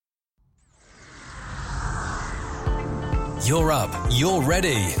You're up, you're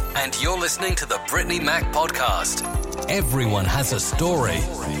ready, and you're listening to the Brittany Mac Podcast. Everyone has a story.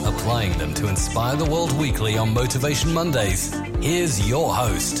 Applying them to inspire the world weekly on Motivation Mondays. Here's your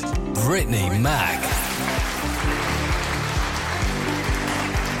host, Brittany Mac.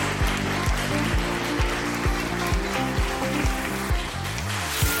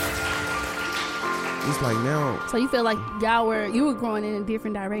 It's like now. So you feel like you were growing in a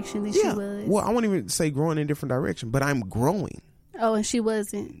different direction than she was. Well, I won't even say growing in a different direction, but I'm growing. Oh, and she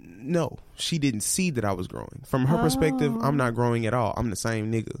wasn't. No, she didn't see that I was growing. From her perspective, I'm not growing at all. I'm the same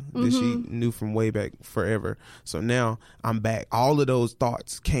nigga that she knew from way back forever. So now I'm back. All of those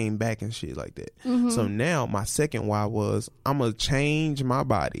thoughts came back and shit like that. So now my second why was I'm going to change my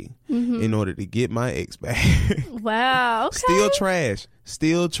body in order to get my ex back. Wow. Okay.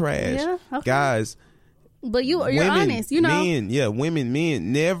 Still trash. Yeah, okay. Guys. But you're honest, you know.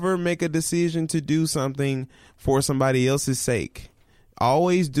 Men never make a decision to do something for somebody else's sake.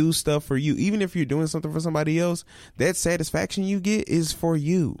 Always do stuff for you. Even if you're doing something for somebody else, that satisfaction you get is for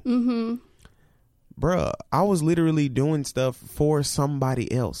you. Bruh, I was literally doing stuff for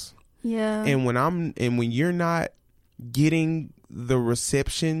somebody else. Yeah. And when you're not getting the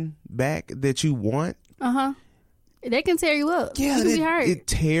reception back that you want, they can tear you up. Yeah, you can be hurt. It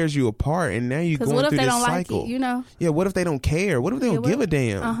tears you apart, and now you're going what through if they this don't cycle. like it, you know? Yeah, what if they don't care? What if they don't give a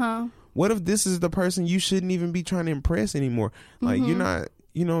damn? What if this is the person you shouldn't even be trying to impress anymore? Like, you're not,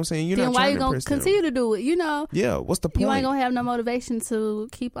 you know what I'm saying? You're not trying to impress them. Then why you going to continue to do it, you know? Yeah, what's the point? You ain't going to have no motivation to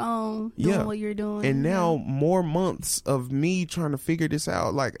keep on doing what you're doing. And now more months of me trying to figure this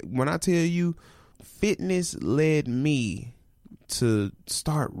out. Like, when I tell you, fitness led me to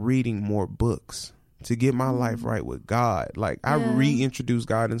start reading more books, to get my life right with God. Like, I reintroduced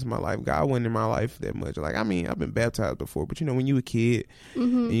God into my life. God wasn't in my life that much. Like, I mean, I've been baptized before, but you know, when you a kid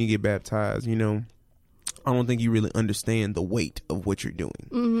and you get baptized, you know, I don't think you really understand the weight of what you're doing.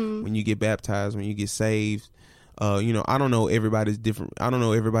 When you get baptized, when you get saved, you know, I don't know everybody's different. I don't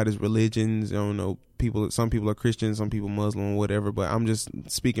know everybody's religions. I don't know some people are Christian, some people Muslim, whatever, but I'm just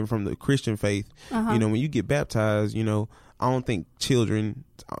speaking from the Christian faith. You know, when you get baptized, you know, I don't think children,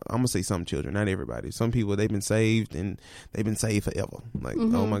 I'm going to say some children, not everybody. Some people, they've been saved and they've been saved forever. Like,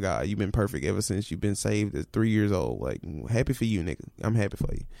 oh my God, you've been perfect ever since you've been saved at 3 years old. Like, happy for you, nigga. I'm happy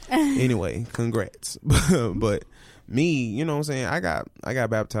for you. Anyway, congrats. But me, you know what I'm saying? I got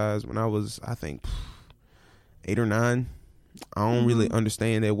baptized when I was, I think, 8 or 9. I don't really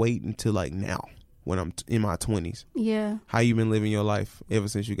understand that weight until like now when I'm in my 20s. Yeah. How you been living your life ever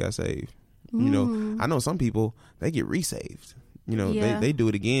since you got saved? You know, I know some people, they get resaved. You know, they do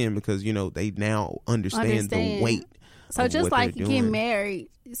it again because, you know, they now understand the weight. So just like getting married,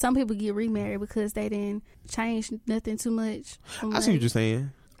 some people get remarried because they didn't change nothing too much. I see what you're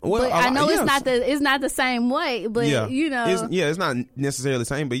saying. Well, but I know it's not the same way, but you know, it's not necessarily the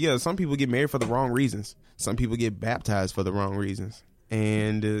same. But yeah, some people get married for the wrong reasons. Some people get baptized for the wrong reasons.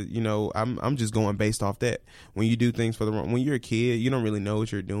 And you know, I'm just going based off that. When you do things when you're a kid, you don't really know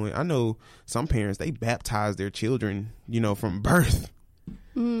what you're doing. I know some parents, they baptize their children, you know, from birth.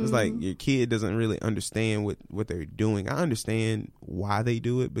 It's like your kid doesn't really understand what they're doing. I understand why they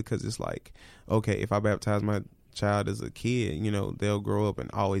do it, because it's like, okay, if I baptize my child as a kid, you know, they'll grow up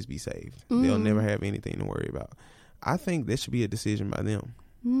and always be saved. They'll never have anything to worry about. I think that should be a decision by them.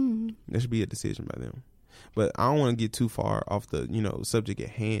 That should be a decision by them. But I don't want to get too far off the, you know, subject at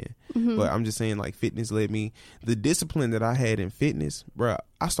hand. But I'm just saying, like, fitness led me. The discipline that I had in fitness, bro,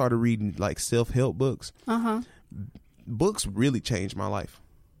 I started reading, like, self-help books. Books really changed my life.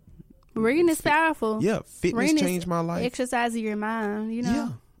 Reading is powerful. Yeah, fitness changed my life. Exercising your mind, you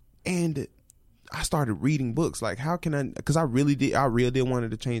know. Yeah. And I started reading books. Like, how can I, because I really did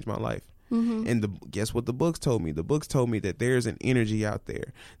wanted to change my life. And guess what the books told me? The books told me that there's an energy out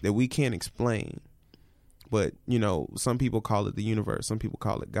there that we can't explain. But, you know, some people call it the universe. Some people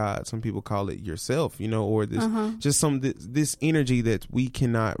call it God. Some people call it yourself, you know, or this just this energy that we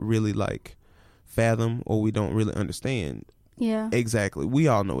cannot really, like, fathom, or we don't really understand. Yeah. Exactly. We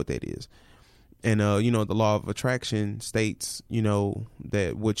all know what that is. And, you know, the law of attraction states, you know,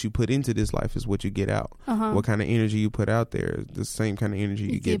 that what you put into this life is what you get out. What kind of energy you put out there is the same kind of energy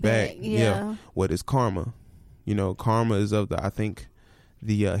you get back. Yeah. What is karma? You know, karma is of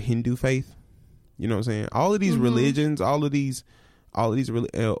the Hindu faith. You know what I'm saying? All of these religions, or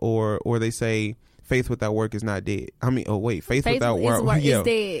they say faith without work is not dead. I mean, faith without work is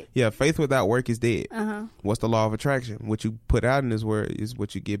dead. Yeah, faith without work is dead. What's the law of attraction? What you put out in this world is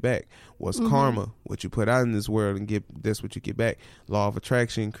what you get back. What's karma? What you put out in this world that's what you get back. Law of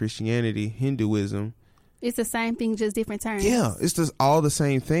attraction, Christianity, Hinduism. It's the same thing, just different terms. Yeah, it's just all the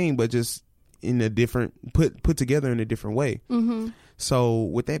same thing, but just in a different put together in a different way. Mm-hmm. So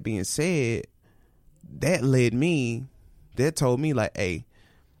with that being said, that told me like, hey,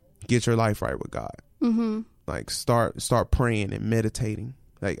 get your life right with God. Mm-hmm. Like start praying and meditating.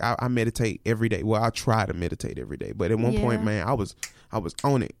 Like I meditate every day. Well, I try to meditate every day, but at one point, man, I was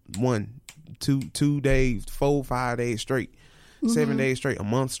on it 1, 2 days, 4, 5 days straight, 7 days straight, a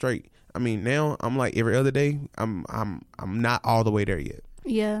month straight. I mean, now I'm like every other day. I'm not all the way there yet.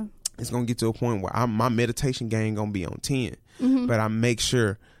 Yeah, it's gonna get to a point where my meditation game gonna be on 10, but I make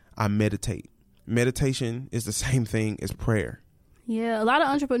sure I meditate. Meditation is the same thing as prayer. Yeah, a lot of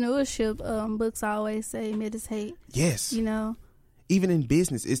entrepreneurship books always say meditate. Yes, you know. Even in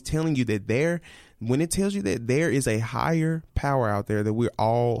business, it's telling you that when it tells you that there is a higher power out there that we're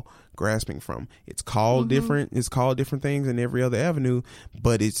all grasping from. It's called different. It's called different things in every other avenue,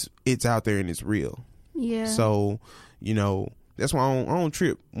 but it's out there and it's real. Yeah. So, you know, that's why I don't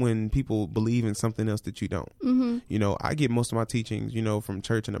trip when people believe in something else that you don't. Mm-hmm. You know, I get most of my teachings, you know, from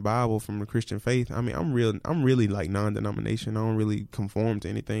church and the Bible, from the Christian faith. I mean, I'm really like non-denomination. I don't really conform to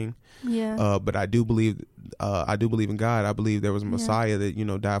anything. Yeah. But I do believe in God. I believe there was a Messiah that, you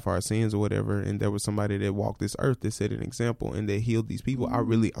know, died for our sins or whatever, and there was somebody that walked this earth that set an example and that healed these people. I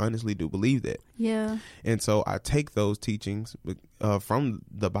really honestly do believe that. Yeah. And so I take those teachings from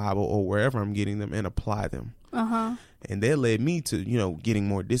the Bible or wherever I'm getting them and apply them. Uh-huh. And that led me to, you know, getting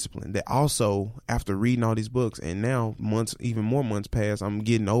more disciplined. That also, after reading all these books, and now even more months pass, I'm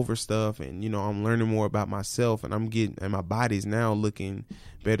getting over stuff, and, you know, I'm learning more about myself, and and my body's now looking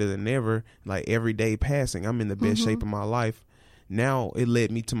better than ever. Like every day passing, I'm in the best shape of my life. Now it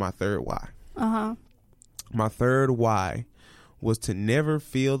led me to my third why. Uh-huh. My third why was to never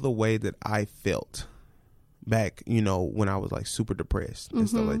feel the way that I felt back, you know, when I was like super depressed and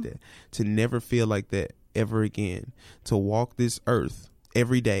stuff like that. To never feel like that ever again. To walk this earth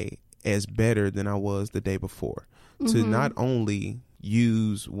every day as better than I was the day before. To not only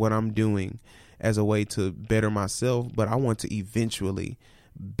use what I'm doing as a way to better myself, but I want to eventually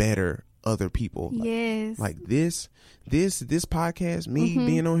better other people. Yes. Like this podcast, me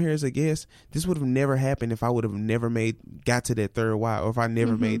being on here as a guest, this would have never happened if I would have never got to that third why, or if I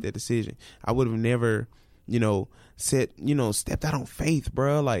never made that decision. I would have never, you know, stepped out on faith,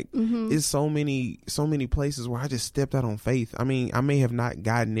 bro. Like it's so many places where I just stepped out on faith. I mean, I may have not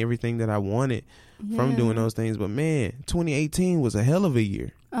gotten everything that I wanted from doing those things, but man, 2018 was a hell of a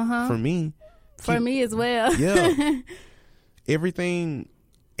year for me. For me as well. Yeah. Everything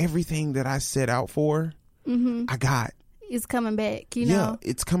that I set out for, I got. It's coming back, you know? Yeah,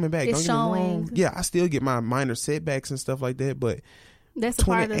 it's coming back. It's showing. Yeah, I still get my minor setbacks and stuff like that, but that's a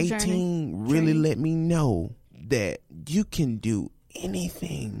part of the journey. 2018 really let me know that you can do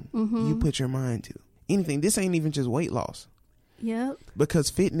anything you put your mind to. Anything. This ain't even just weight loss. Yep. Because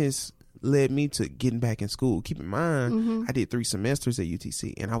fitness led me to getting back in school. Keep in mind, I did 3 semesters at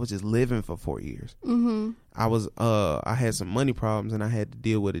UTC, and I was just living for 4 years. I had some money problems, and I had to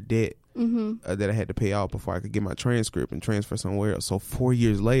deal with a debt that I had to pay off before I could get my transcript and transfer somewhere else. So 4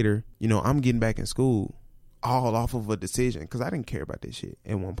 years later, you know, I'm getting back in school all off of a decision, because I didn't care about this shit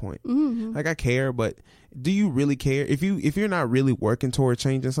at one point. Like, I care, but do you really care? If you're not really working toward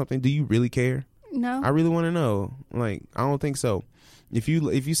changing something, do you really care? No. I really want to know. Like, I don't think so. If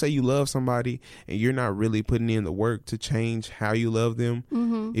you say you love somebody and you're not really putting in the work to change how you love them,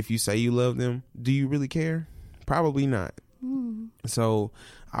 if you say you love them, do you really care? Probably not. So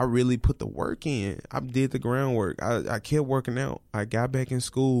I really put the work in. I did the groundwork. I kept working out. I got back in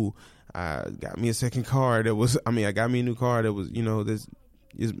school. I got me a second car I got me a new car that was, you know, this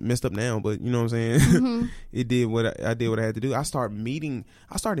is messed up now, but you know what I'm saying? It did what I did what I had to do. I started meeting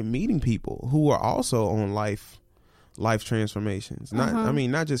people who are also on life transformations.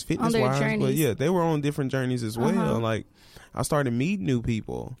 Not just fitness wise, but yeah, they were on different journeys as well. Like, I started meeting new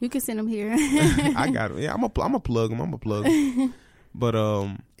people. You can send them here. I got them. Yeah, I'm a plug them. But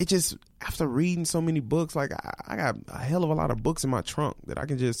it just, after reading so many books, like I got a hell of a lot of books in my trunk that I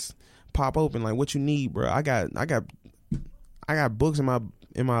can just pop open. Like, what you need, bro? I got books in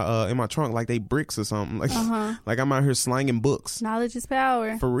my trunk like they bricks or something. Like like I'm out here slanging books. Knowledge is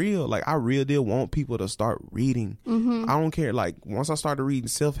power. For real. Like, I really did want people to start reading. I don't care. Like, once I started reading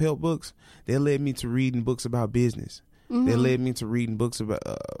self-help books, they led me to reading books about business. They led me to reading books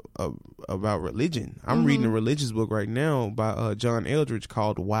about religion. I'm reading a religious book right now by John Eldridge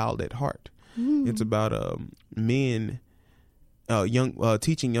called Wild at Heart. It's about men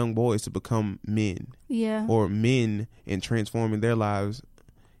teaching young boys to become men. Yeah. Or men, and transforming their lives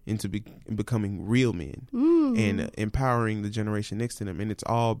into becoming real men and empowering the generation next to them. And it's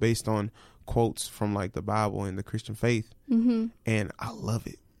all based on quotes from like the Bible and the Christian faith. And I love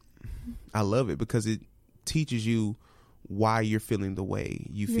it. I love it because it teaches you why you're feeling the way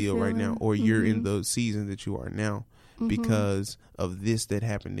you feel right now, or you're in the season that you are now because of this that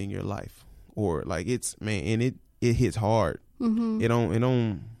happened in your life. Or like it's, man, and it hits hard. It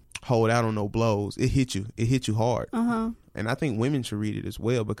don't hold out on no blows. It hit you hard. And I think women should read it as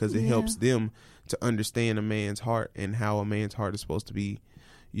well because it helps them to understand a man's heart and how a man's heart is supposed to be,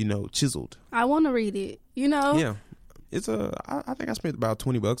 chiseled. I want to read it, Yeah. It's I think I spent about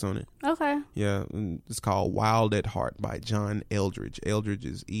 $20 on it. Okay. Yeah. And it's called Wild at Heart by John Eldredge. Eldredge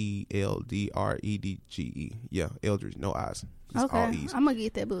is Eldredge. Yeah. Eldredge. No I's. It's okay. all E's. I'm going to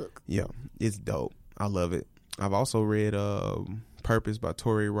get that book. Yeah. It's dope. I love it. I've also read Purpose by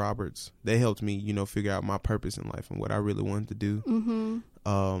Tori Roberts. They helped me, figure out my purpose in life and what I really wanted to do.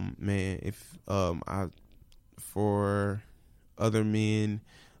 Man, if for other men,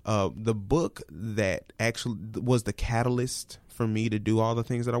 the book that actually was the catalyst for me to do all the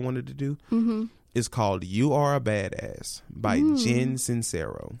things that I wanted to do is called You Are a Badass by Jen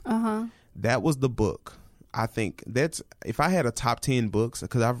Sincero. That was the book. I think that's, if I had a top 10 books,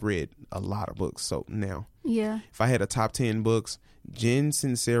 because I've read a lot of books, so now, if I had a top 10 books, Jen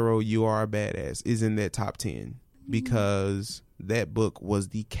Sincero, You Are a Badass is in that top 10 because that book was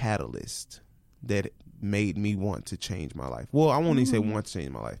the catalyst that made me want to change my life. Well, I won't even say want to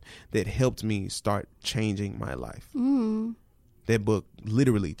change my life. That helped me start changing my life. That book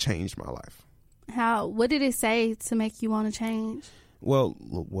literally changed my life. What did it say to make you want to change? Well,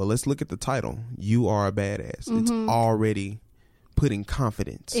 let's look at the title. You Are a Badass. It's already putting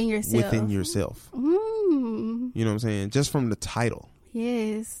confidence in yourself. Within yourself. You know what I'm saying? Just from the title.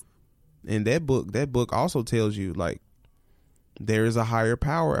 Yes. And that book also tells you, like, there is a higher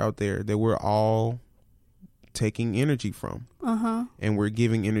power out there that we're all taking energy from. And we're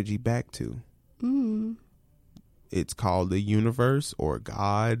giving energy back to. It's called the universe or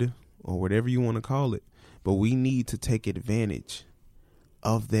God or whatever you want to call it. But we need to take advantage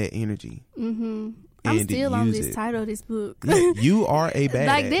of that energy. I'm still on this title of this book. Yeah, You Are a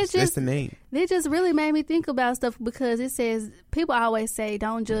Badass. That's the name. They just really made me think about stuff because it says, people always say,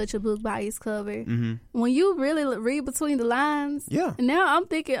 don't judge a book by its cover. When you really read between the lines, now I'm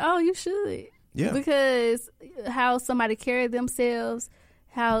thinking, oh, you should. Yeah. Because how somebody carried themselves,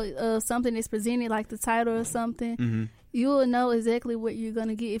 how something is presented, like the title or something, you will know exactly what you're going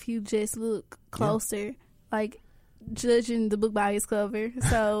to get if you just look closer. Like, judging the book by its cover.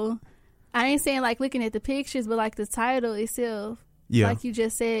 So I ain't saying like looking at the pictures, but like the title itself. Like you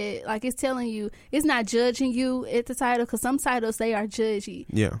just said, like it's telling you, it's not judging you at the title, because some titles, they are judgy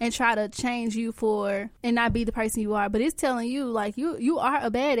and try to change you and not be the person you are. But it's telling you, like, you are a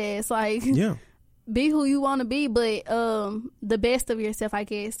badass. Like, be who you want to be, but the best of yourself, I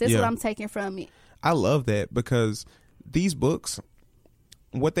guess. That's what I'm taking from it. I love that because these books,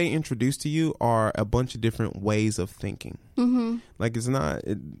 what they introduce to you are a bunch of different ways of thinking. Like,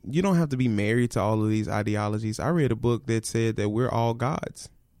 you don't have to be married to all of these ideologies. I read a book that said that we're all gods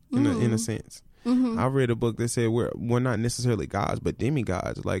in a sense. I read a book that said we're not necessarily gods, but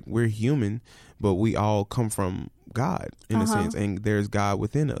demigods. Like, we're human, but we all come from God in a sense, and there's God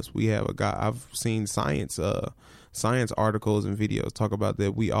within us. We have a God. I've seen science articles and videos talk about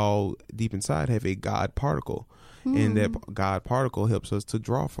that. We all deep inside have a God particle. And that God particle helps us to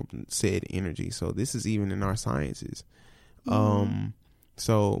draw from said energy. So this is even in our sciences.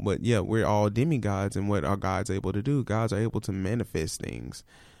 But yeah, we're all demigods, and what are gods able to do? Gods are able to manifest things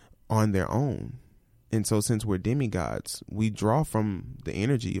on their own. And so since we're demigods, we draw from the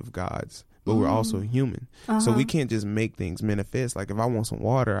energy of gods, but we're also human. So we can't just make things manifest. Like, if I want some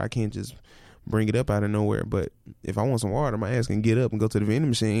water, I can't just bring it up out of nowhere. But if I want some water, my ass can get up and go to the vending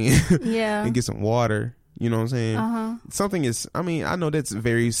machine and get some water. You know what I'm saying? Something is, I know that's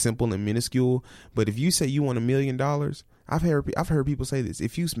very simple and minuscule, but if you say you want $1 million, I've heard people say this.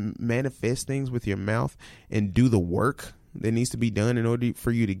 If you manifest things with your mouth and do the work that needs to be done in order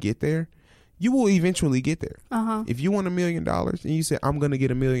for you to get there, you will eventually get there. If you want $1 million and you say, I'm going to get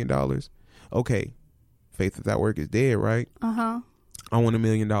 $1 million, okay, faith without work is dead, right? I want $1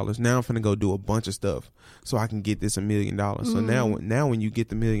 million. Now I'm finna go do a bunch of stuff so I can get this $1 million. So now when you get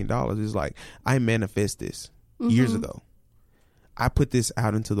the $1 million, it's like, I manifest this years ago. I put this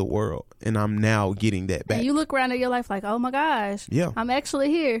out into the world, and I'm now getting that back. And you look around at your life like, oh my gosh, I'm actually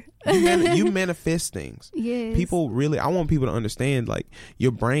here. You manifest things. Yes. I want people to understand, like,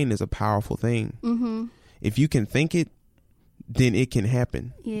 your brain is a powerful thing. If you can think it, then it can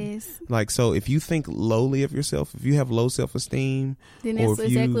happen. Yes. Like, so if you think lowly of yourself, if you have low self-esteem, then that's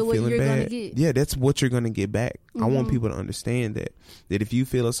exactly what you're going to get. Yeah, that's what you're going to get back. I want people to understand that if you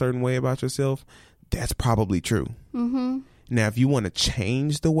feel a certain way about yourself, that's probably true. Now, if you want to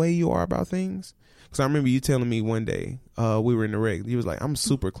change the way you are about things, because I remember you telling me one day, we were in the wreck, you was like, I'm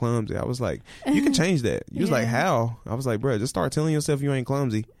super clumsy. I was like, you can change that. You was like, how? I was like, bro, just start telling yourself you ain't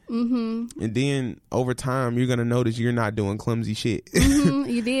clumsy. Mm-hmm. And then over time, you're going to notice you're not doing clumsy shit. Mm-hmm.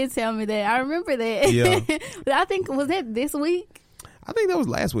 You did tell me that. I remember that. Yeah. But I think, was that this week? I think that was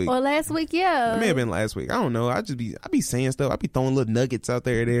last week. Or last week, yeah. It may have been last week. I don't know. I be saying stuff. I be throwing little nuggets out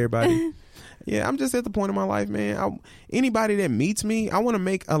there at everybody. Yeah, I'm just at the point in my life, man. Anybody that meets me, I want to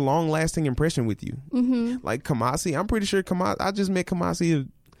make a long-lasting impression with you. Mm-hmm. Like Kamasi, I'm pretty sure I just met Kamasi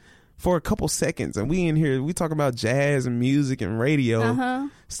for a couple seconds, and we in here, we talk about jazz and music and radio,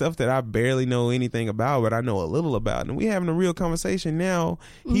 stuff that I barely know anything about, but I know a little about. And we having a real conversation now.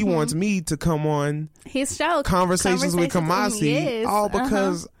 He wants me to come on his show, Conversations with Kamasi, all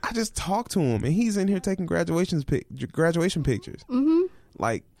because I just talked to him, and he's in here taking graduation pictures. Mm-hmm.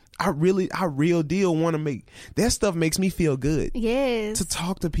 Like, I real deal want to make that stuff. Makes me feel good. Yes. To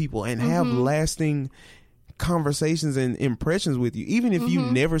talk to people and have lasting conversations and impressions with you. Even if you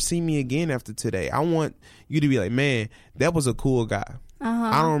never see me again after today, I want you to be like, man, that was a cool guy.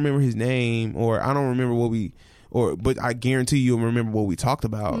 I don't remember his name, or I don't remember but I guarantee you'll remember what we talked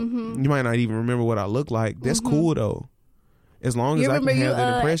about. You might not even remember what I look like. That's cool though. As long as I can have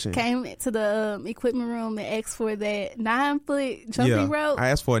that impression. Came to the equipment room and asked for that 9-foot jumping rope. I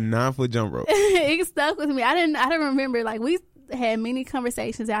asked for a 9-foot jump rope. It stuck with me. I didn't remember. Like, we had many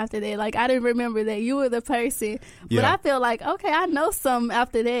conversations after that. Like, I didn't remember that you were the person. But I feel like, okay, I know something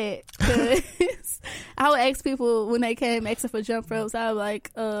after that. 'Cause I would ask people when they came asking for jump ropes. I was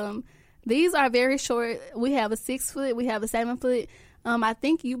like, these are very short. We have a 6-foot. We have a 7-foot. I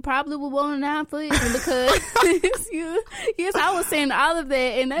think you probably would want a 9-foot because yes, I was saying all of that,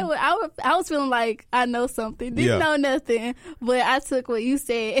 and I was feeling like I know something, didn't know nothing, but I took what you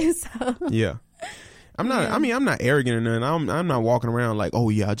said. So yeah, I'm not. I mean, I'm not arrogant or nothing. I'm not walking around like, oh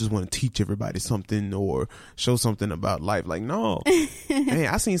yeah, I just want to teach everybody something or show something about life. Like, no, man,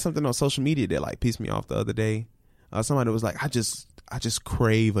 I seen something on social media that like pissed me off the other day. Somebody was like, I just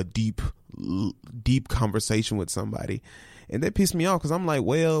crave a deep conversation with somebody. And that pissed me off because I'm like,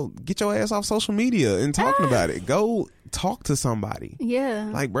 well, get your ass off social media and talking about it. Go talk to somebody. Yeah.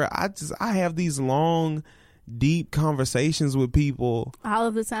 Like, bro, I have these long, deep conversations with people.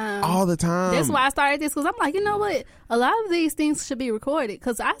 All the time. That's why I started this, because I'm like, you know what? A lot of these things should be recorded,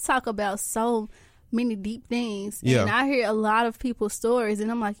 because I talk about so many deep things. Yeah. And I hear a lot of people's stories,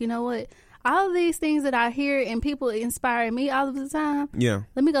 and I'm like, you know what? All of these things that I hear and people inspire me all of the time. Yeah.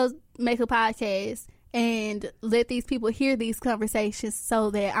 Let me go make a podcast and let these people hear these conversations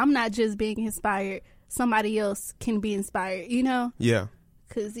so that I'm not just being inspired. Somebody else can be inspired, you know? Yeah.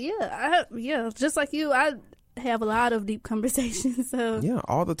 Because, just like you, I have a lot of deep conversations. So yeah,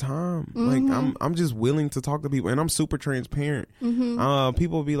 all the time. Like, I'm just willing to talk to people, and I'm super transparent.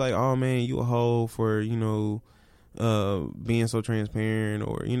 People be like, oh, man, you a hoe for, being so transparent,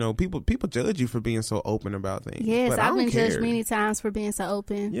 or people judge you for being so open about things. Yes, I've been judged many times for being so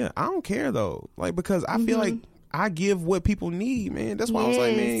open. Yeah, I don't care though, like, because I feel like I give what people need, man. That's why I was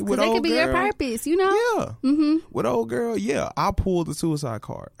like, man, with that could be your purpose, Yeah. With old girl, I pulled the suicide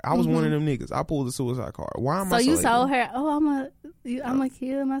card. I was one of them niggas. I pulled the suicide card. Why am I so you told her, oh, I'm gonna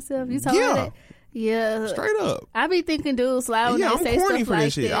kill myself? You told her that? Yeah, straight up. I be thinking dudes loud when they say stuff like that. I'm corny for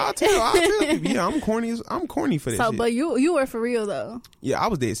that shit. I'll tell people. Yeah, I'm corny for that shit. But you were for real though. Yeah, I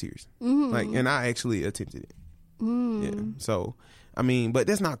was dead serious. Like, and I actually attempted it. Yeah. So, I mean, but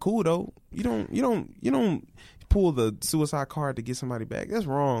that's not cool though. You don't pull the suicide card to get somebody back. That's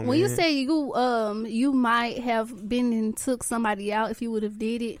wrong. When you say you might have been and took somebody out if you would have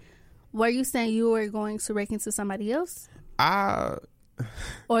did it, were you saying you were going to wreck into somebody else?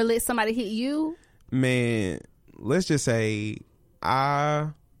 Or let somebody hit you? Man, let's just say I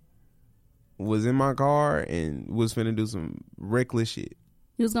was in my car and was finna do some reckless shit.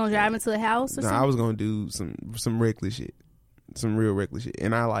 You was gonna drive into a house or something? I was gonna do some reckless shit. Some real reckless shit.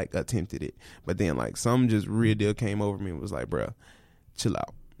 And I like attempted it. But then like some just real deal came over me and was like, bruh, chill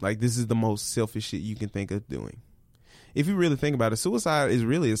out. Like, this is the most selfish shit you can think of doing. If you really think about it, suicide is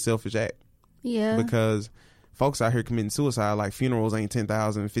really a selfish act. Yeah. Because folks out here committing suicide, like funerals ain't $10,000,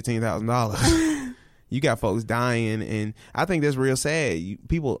 $15,000. You got folks dying, and I think that's real sad.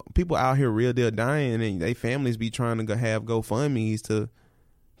 People out here real deal dying, and they families be trying to have GoFundMe's to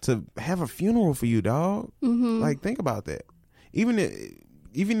have a funeral for you, dog. Like, think about that. Even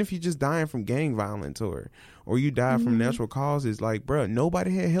if you're just dying from gang violence or you die from natural causes, like, bro,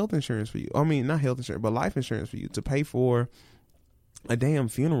 nobody had health insurance for you. I mean, not health insurance, but life insurance for you to pay for a damn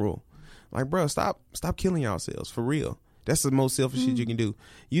funeral. Like, bro, stop killing yourselves, for real. That's the most selfish shit you can do.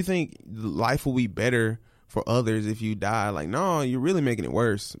 You think life will be better for others if you die. Like, no, you're really making it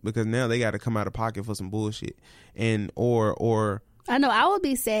worse because now they got to come out of pocket for some bullshit. And or I know I would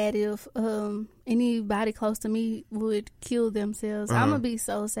be sad if anybody close to me would kill themselves. I'm gonna be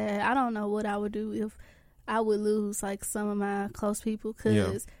so sad. I don't know what I would do if I would lose like some of my close people,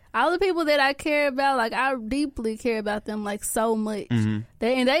 because all the people that I care about, like I deeply care about them like so much.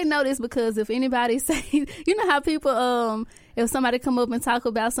 They know this because if anybody say, you know how people if somebody come up and talk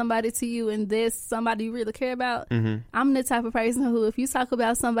about somebody to you and there's somebody you really care about, I'm the type of person who, if you talk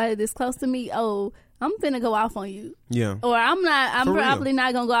about somebody that's close to me, I'm finna go off on you. Yeah. Or I'm probably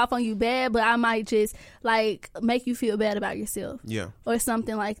not gonna go off on you bad, but I might just like make you feel bad about yourself. Yeah. Or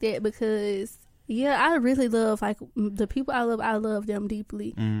something like that, because I really love like the people I love them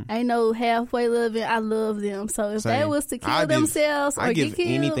deeply. Ain't no halfway loving. I love them. So if they was to kill themselves or get killed,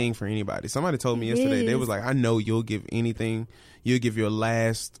 anything for anybody. Somebody told me yesterday, they was like, I know you'll give anything. You'll give your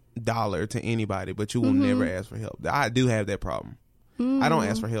last dollar to anybody, but you will never ask for help. I do have that problem. I don't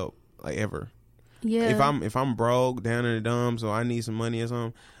ask for help like ever. Yeah. If I'm broke, down in the dumps, or I need some money or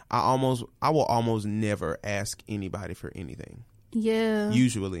something, I will almost never ask anybody for anything. Yeah.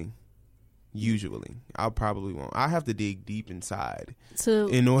 Usually, I probably won't. I have to dig deep inside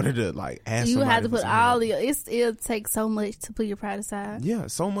in order to like ask. You have to put it'll take so much to put your pride aside. Yeah,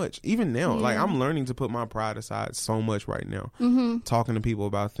 so much. Even now, like I'm learning to put my pride aside so much right now. Talking to people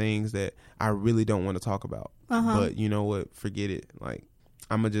about things that I really don't want to talk about. But you know what? Forget it. Like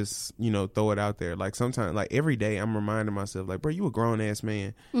I'm gonna just throw it out there. Like sometimes, like every day, I'm reminding myself, like, bro, you a grown ass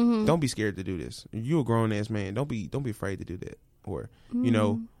man. Don't be scared to do this. You a grown ass man. Don't be afraid to do that. Or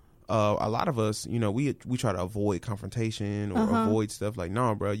a lot of us, we try to avoid confrontation or avoid stuff. Like,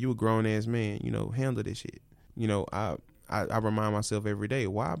 no, bro, you a grown ass man. Handle this shit. I remind myself every day.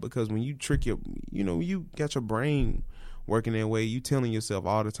 Why? Because when you trick you got your brain working that way, you telling yourself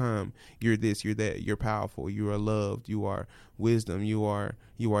all the time, you're this, you're that, you're powerful, you are loved, you are wisdom, you are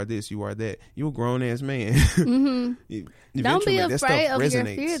this, you are that. You a grown ass man. Don't be afraid of your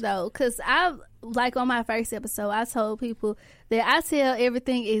fear though, because like on my first episode, I told people that I tell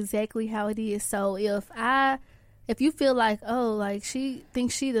everything exactly how it is. So if you feel like, like she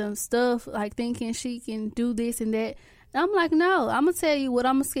thinks she done stuff, like thinking she can do this and that, I'm like, no, I'm gonna tell you what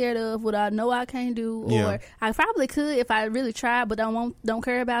I'm scared of, what I know I can't do, or I probably could if I really tried, but don't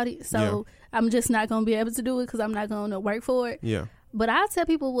care about it. So I'm just not gonna be able to do it because I'm not gonna work for it. Yeah. But I tell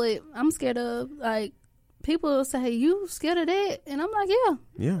people what I'm scared of. Like, people say, you scared of that? And I'm like,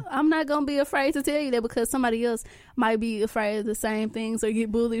 yeah. I'm not going to be afraid to tell you that because somebody else might be afraid of the same things or get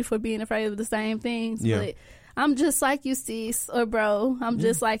bullied for being afraid of the same things. Yeah. But I'm just like you, sis, or bro. I'm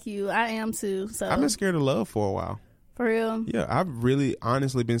just like you. I am too. So I've been scared of love for a while. For real? Yeah, I've really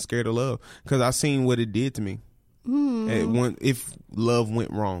honestly been scared of love because I've seen what it did to me. If love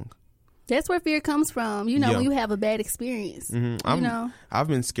went wrong. That's where fear comes from. When you have a bad experience. I've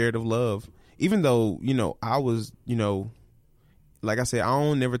been scared of love. Even though, I was, like I said, I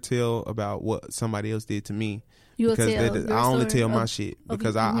don't never tell about what somebody else did to me. I only tell my shit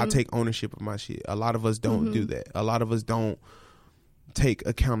because I take ownership of my shit. A lot of us don't do that. A lot of us don't take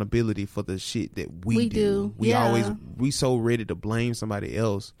accountability for the shit that we do. We so ready to blame somebody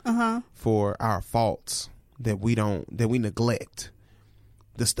else for our faults that we neglect.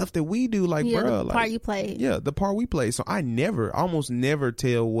 The stuff that we do, like, bro, the part you play. Yeah, the part we play. So I almost never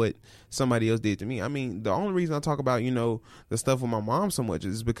tell what somebody else did to me. I mean, the only reason I talk about, the stuff with my mom so much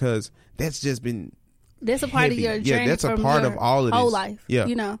is because that's just been that's a part heavy. Of your journey. Yeah, that's a part of all of this. Whole life.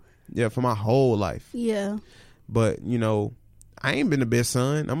 Yeah. Yeah, for my whole life. Yeah. But, I ain't been the best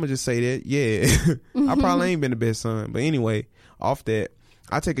son. I'm going to just say that. Yeah. I probably ain't been the best son. But anyway, off that,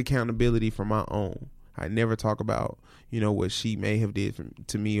 I take accountability for my own. I never talk about, what she may have did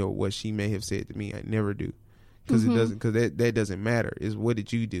to me or what she may have said to me. I never do. Because that doesn't matter. It's what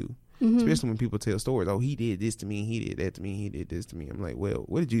did you do? Especially when people tell stories. Oh, he did this to me. He did that to me. He did this to me. I'm like, well,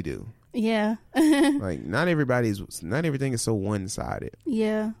 what did you do? Yeah. Like, not everything is so one-sided.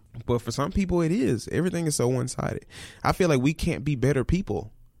 Yeah. But for some people it is. Everything is so one-sided. I feel like we can't be better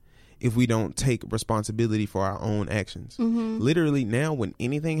people if we don't take responsibility for our own actions. Literally now, when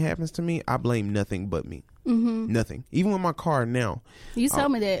anything happens to me, I blame nothing but me. Nothing. Even with my car now. You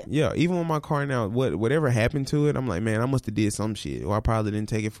told me that. Yeah, even with my car now, whatever happened to it, I'm like, man, I must have did some shit, or I probably didn't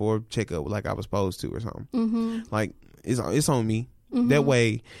take it for a checkup like I was supposed to, or something. Like, it's on me. That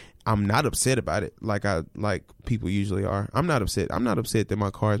way, I'm not upset about it like people usually are. I'm not upset. I'm not upset that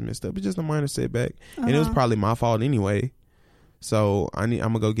my car is messed up. It's just a minor setback, and it was probably my fault anyway. So I'm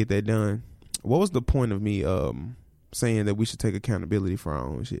gonna go get that done. What was the point of me saying that we should take accountability for our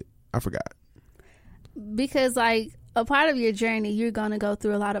own shit? I forgot. Because like a part of your journey, you're going to go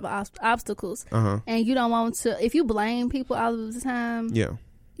through a lot of obstacles. And you don't want to, if you blame people all of the time,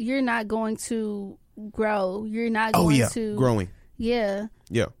 you're not going to grow. You're not going to. Growing. Yeah.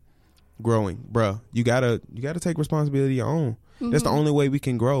 Yeah. Growing. Bruh. You gotta take responsibility of your own. That's the only way we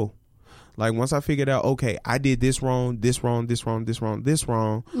can grow. Like, once I figured out, okay, I did this wrong, this wrong, this wrong, this wrong, this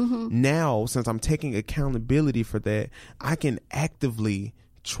wrong. Now, since I'm taking accountability for that, I can actively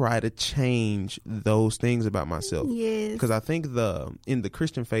try to change those things about myself. Yes. Because I think in the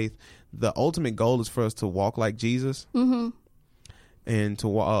Christian faith, the ultimate goal is for us to walk like Jesus. And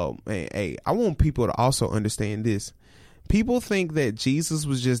to I want people to also understand this. People think that Jesus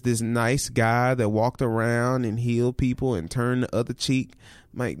was just this nice guy that walked around and healed people and turned the other cheek.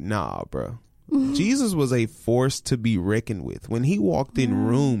 I'm like, nah, bro. Jesus was a force to be reckoned with. When he walked in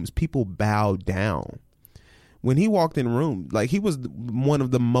rooms, people bowed down. When he walked in room, like, he was one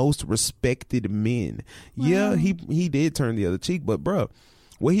of the most respected men. Yeah, he did turn the other cheek, but bro,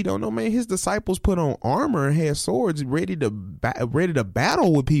 what he don't know, man, his disciples put on armor and had swords ready to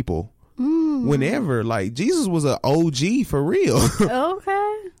battle with people. Whenever, like, Jesus was an OG for real.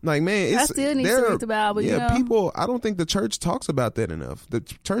 Okay. Like, man, I still need to read the Bible. Yeah, people. I don't think the church talks about that enough. The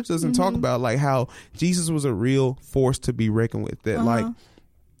church doesn't talk about, like, how Jesus was a real force to be reckoned with. That like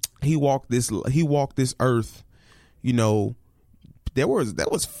he walked this earth. You know, there was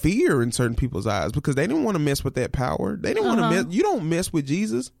fear in certain people's eyes because they didn't want to mess with that power. They didn't want to mess. You don't mess with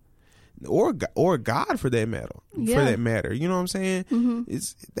Jesus. Or God for that matter. You know what I'm saying?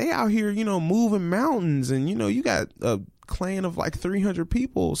 It's they out here, you know, moving mountains, and you know, you got a clan of like 300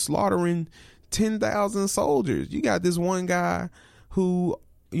 people slaughtering 10,000 soldiers. You got this one guy who,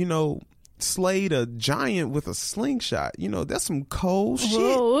 you know, slayed a giant with a slingshot. You know, that's some cold shit.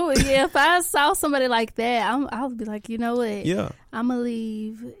 Whoa, yeah, if I saw somebody like that, I would be like, you know what? Yeah, I'm gonna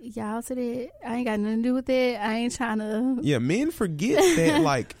leave y'all to that. I ain't got nothing to do with that. I ain't trying to. Yeah, men forget that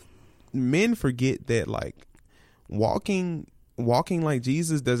like. Men forget that, like, walking like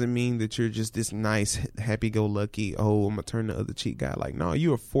Jesus doesn't mean that you're just this nice, happy-go-lucky, oh, I'm gonna turn the other cheek guy. Like, no,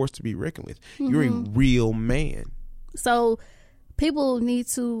 you're a force to be reckoned with. You're a real man. So people need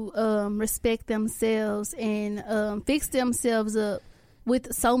to respect themselves and fix themselves up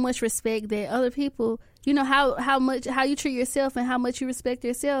with so much respect that other people, you know, how you treat yourself and how much you respect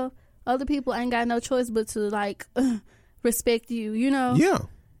yourself, other people ain't got no choice but to, like, respect you, you know? Yeah.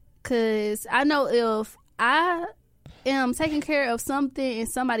 Because I know if I am taking care of something and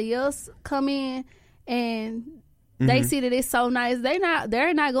somebody else come in and they see that it's so nice, they're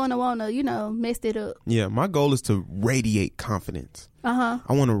not going to want to, you know, mess it up. Yeah, my goal is to radiate confidence. I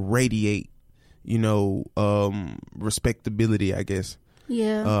want to radiate, you know, respectability, I guess.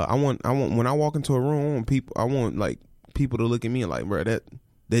 Yeah. I want when I walk into a room, I want like people to look at me like, bro, that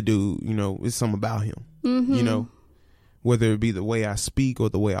dude, you know, it's something about him. You know. Whether it be the way I speak or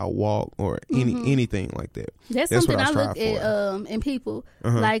the way I walk or anything like that. That's something I look at in people.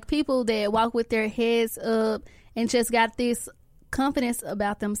 Like people that walk with their heads up and just got this confidence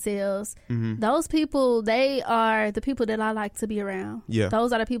about themselves. Those people, they are the people that I like to be around. Yeah.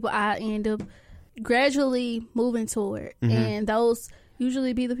 Those are the people I end up gradually moving toward. And those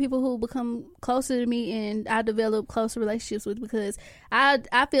usually be the people who become closer to me and I develop closer relationships with, because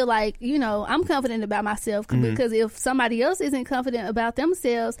I feel like, you know, I'm confident about myself because if somebody else isn't confident about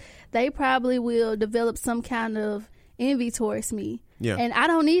themselves, they probably will develop some kind of envy towards me. Yeah. And I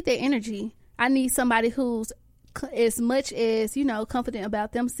don't need that energy. I need somebody who's as much as, you know, confident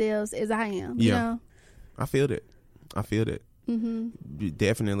about themselves as I am. Yeah. You know? I feel that.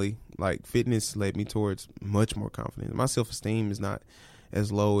 Definitely. Like, fitness led me towards much more confidence. My self-esteem is not as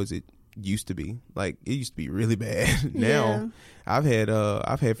low as it used to be. Like, it used to be really bad. Now I've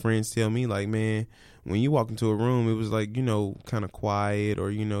had friends tell me, like, man, when you walk into a room, it was like, you know, kind of quiet,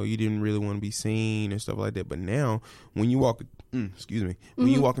 or, you know, you didn't really want to be seen and stuff like that. But now when you walk when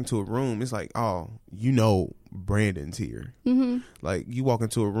you walk into a room, it's like, oh, you know, Brandon's here. Like, you walk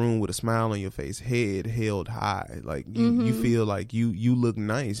into a room with a smile on your face, head held high, like you feel like you look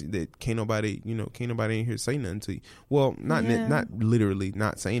nice, that can't nobody in here say nothing to you. Well, not literally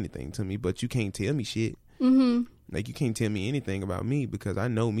not say anything to me, but you can't tell me shit. Like, you can't tell me anything about me because I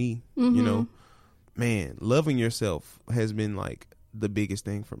know me. You know, man, loving yourself has been like the biggest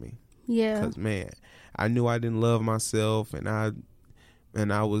thing for me. Yeah, because, man, I knew I didn't love myself, and I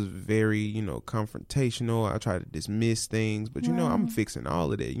was very, you know, confrontational. I tried to dismiss things, but you know, I'm fixing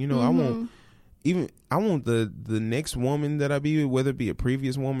all of that. You know, I want the next woman that I be with, whether it be a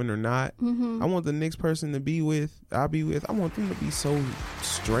previous woman or not. I want the next person I'll be with. I want them to be so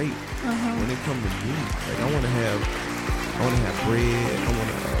straight when it comes to me. Like, I want to have bread. I want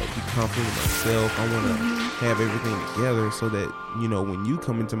to be confident in myself. I want to have everything together so that, you know, when you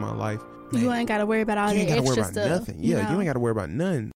come into my life, you ain't got to worry about all that extra stuff. Nothing. Yeah, you ain't got to worry about nothing.